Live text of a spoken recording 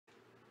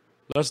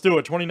Let's do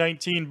it.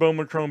 2019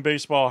 Bowman Chrome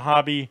Baseball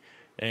Hobby.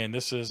 And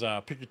this is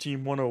Pick Your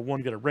Team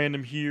 101. Got a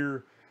random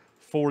here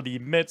for the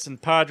Mets and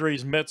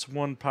Padres. Mets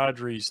 1,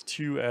 Padres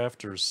 2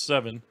 after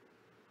 7.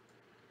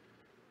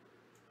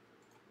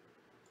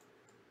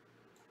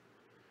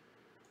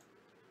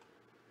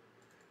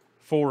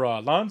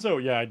 For Lonzo,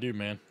 yeah, I do,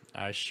 man.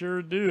 I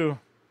sure do.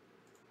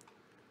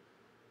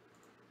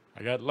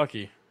 I got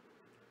lucky.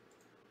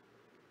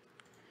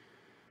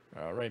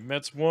 All right,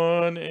 Mets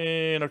 1.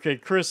 And, okay,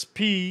 Chris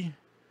P.,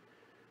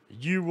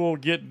 you will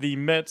get the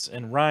Mets,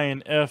 and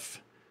Ryan F.,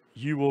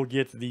 you will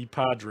get the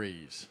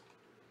Padres.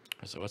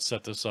 So let's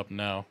set this up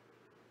now.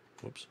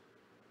 Whoops.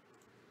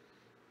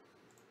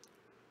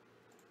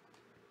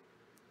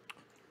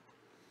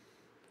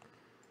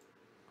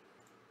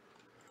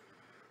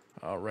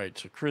 All right,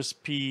 so Chris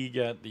P.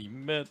 got the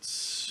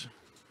Mets.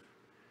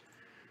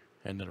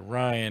 And then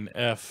Ryan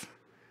F.,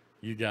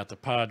 you got the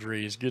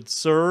Padres. Good,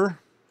 sir.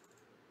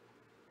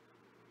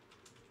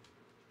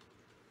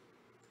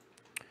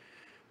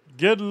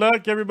 Good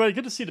luck, everybody.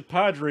 Good to see the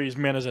Padres,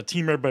 man, as a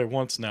team everybody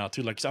wants now,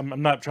 too. Like,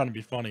 I'm not trying to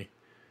be funny.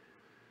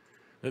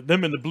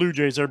 Them and the Blue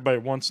Jays, everybody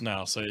wants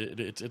now. So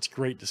it's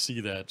great to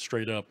see that,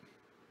 straight up.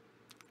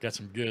 Got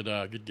some good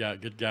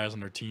guys on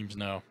their teams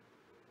now.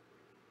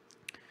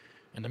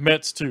 And the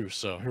Mets, too.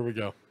 So here we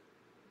go.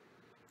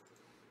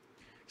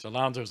 So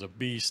Alonso's a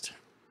beast.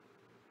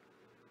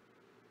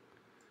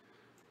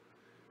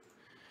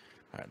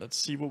 All right, let's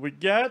see what we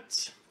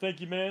got. Thank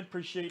you, man.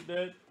 Appreciate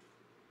that.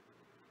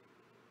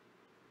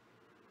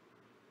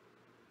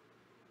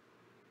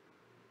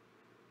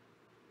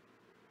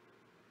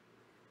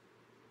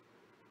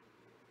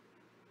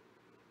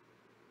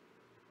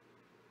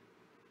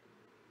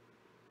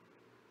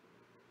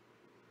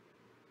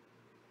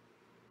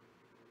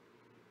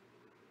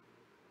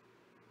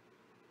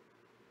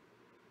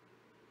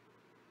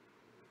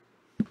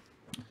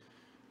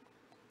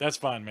 That's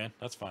fine, man.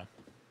 That's fine.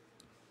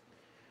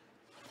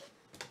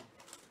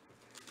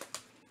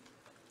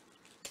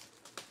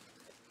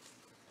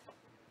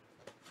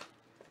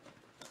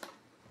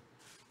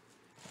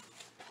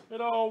 It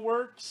all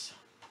works.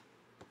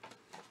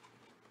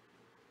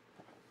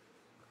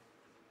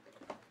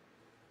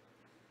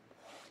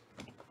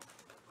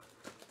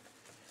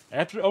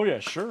 After, oh yeah,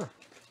 sure.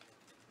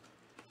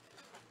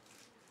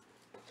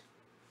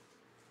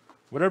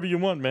 Whatever you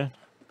want, man.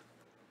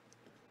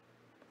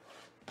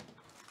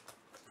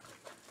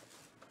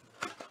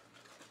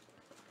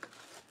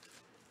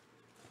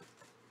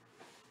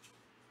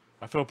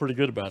 I feel pretty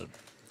good about it.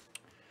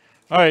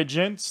 All right,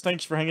 gents,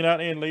 thanks for hanging out,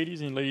 and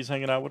ladies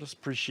hanging out with us.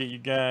 Appreciate you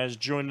guys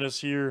joining us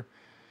here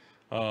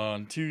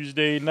on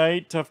Tuesday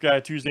night. Tough Guy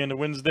Tuesday into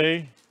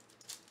Wednesday.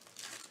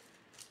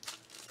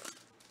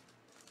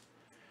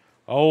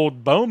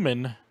 Old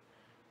Bowman.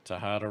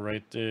 Tejada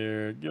right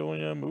there.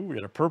 Gilliam. Ooh, we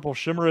got a purple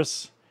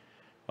Shimmerous.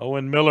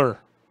 Owen Miller.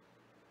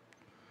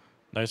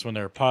 Nice one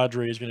there.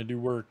 Padres going to do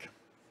work.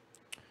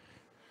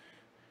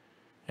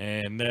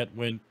 And that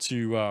went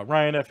to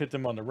Ryan F. Hit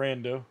them on the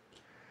rando.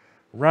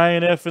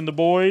 Ryan F. and the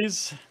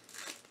boys.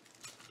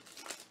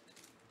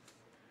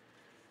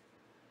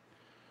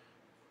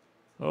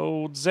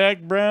 Old Zach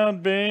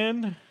Brown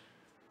band.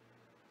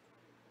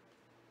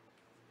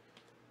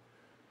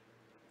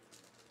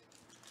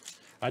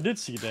 I did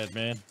see that,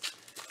 man.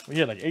 We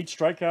had like 8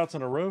 strikeouts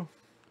in a row.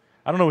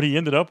 I don't know what he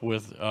ended up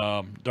with.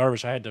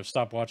 Darvish, I had to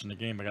stop watching the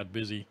game. I got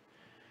busy.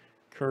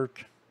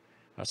 Kirk.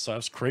 I saw, it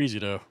was crazy,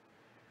 though.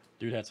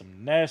 Dude had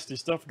some nasty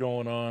stuff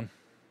going on.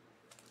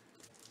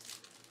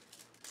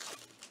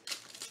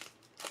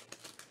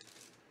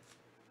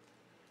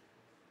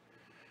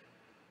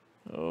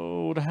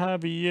 Old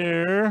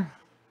Javier.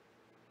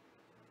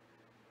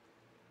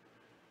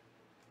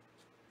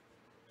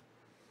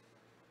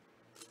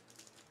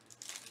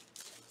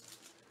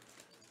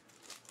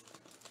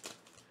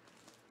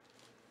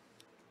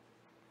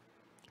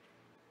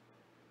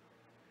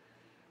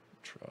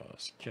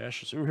 Trust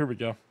Cassius. Ooh, here we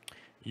go.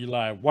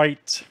 Eli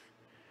White.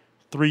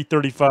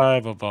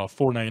 335 of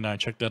 499.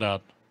 Check that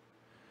out.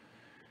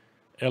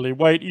 Ellie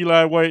White,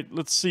 Eli White.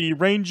 Let's see.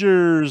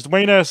 Rangers.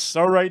 Dwayne S.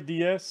 All right,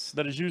 DS.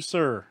 That is you,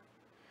 sir.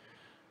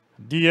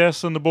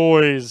 DS and the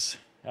boys.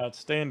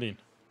 Outstanding.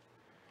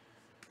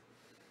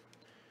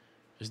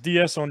 Is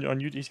DS on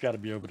you? He's got to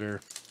be over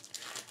there.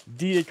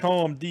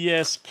 Call him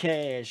DS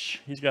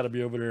Cash. He's got to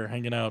be over there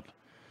hanging out.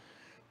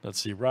 Let's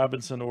see.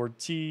 Robinson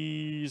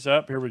Ortiz.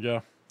 Up. Here we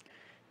go.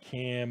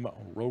 Cam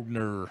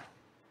Rogner.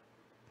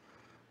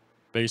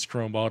 Base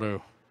Chrome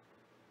Auto.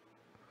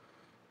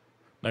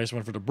 Nice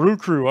one for the Brew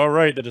Crew. All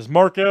right, that is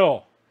Mark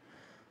L.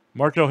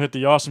 Mark L hit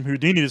the awesome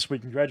Houdini this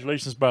week.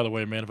 Congratulations, by the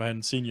way, man, if I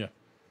hadn't seen you.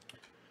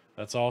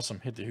 That's awesome.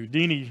 Hit the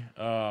Houdini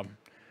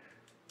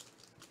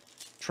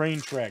train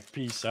track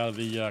piece out of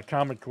the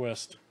Comic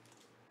Quest.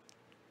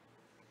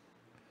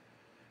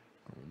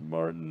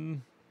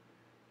 Martin.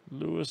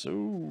 Lewis.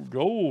 Ooh,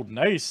 gold.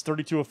 Nice.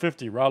 32 of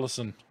 50.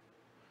 Rollison.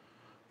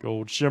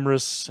 Gold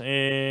Shimmerous.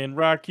 And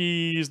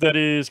Rockies. That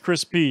is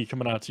Chris P.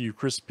 Coming out to you.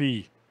 Chris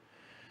P.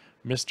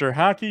 Mr.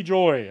 Hockey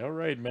Joy. All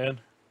right,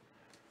 man.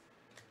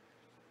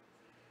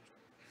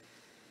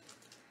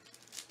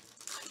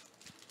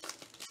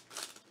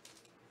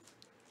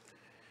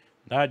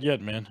 Not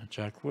yet, man.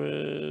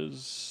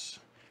 Jacquez.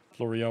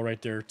 Florial right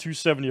there.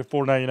 270 of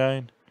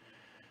 499.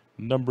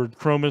 Numbered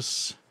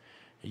Chromus.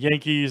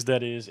 Yankees,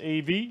 that is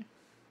AV.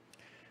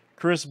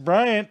 Chris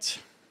Bryant.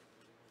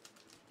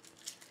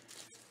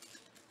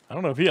 I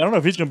don't know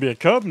if he's gonna be a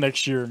Cub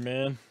next year,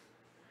 man.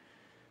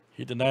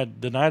 He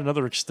denied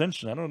another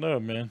extension. I don't know,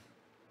 man.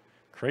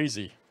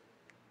 Crazy.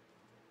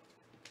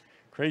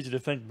 Crazy to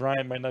think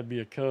Bryant might not be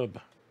a Cub.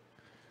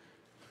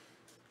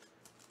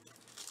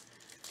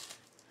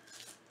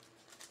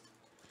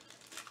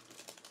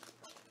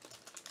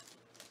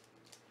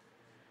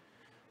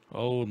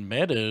 Old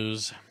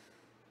Meadows.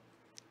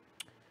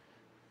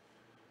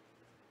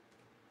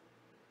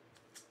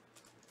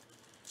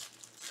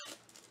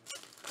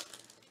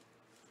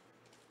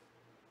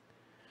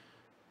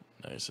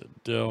 Nice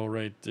Adele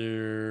right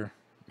there.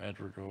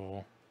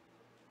 Madrigal.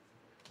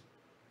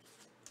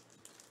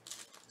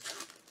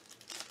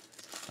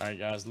 All right,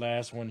 guys.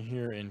 Last one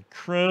here in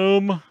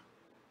Chrome.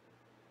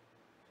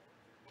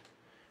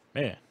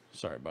 Man,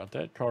 sorry about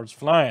that. Card's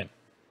flying.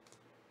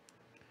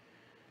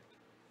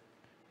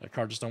 That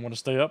card just don't want to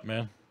stay up,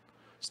 man.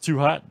 It's too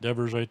hot.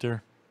 Devers right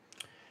there.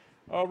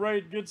 All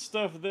right, good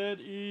stuff. That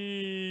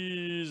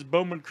is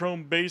Bowman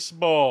Chrome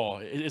Baseball.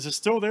 Is it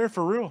still there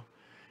for real?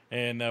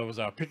 And that was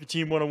Pick Your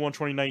Team 101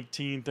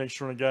 2019. Thanks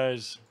for joining,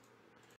 guys.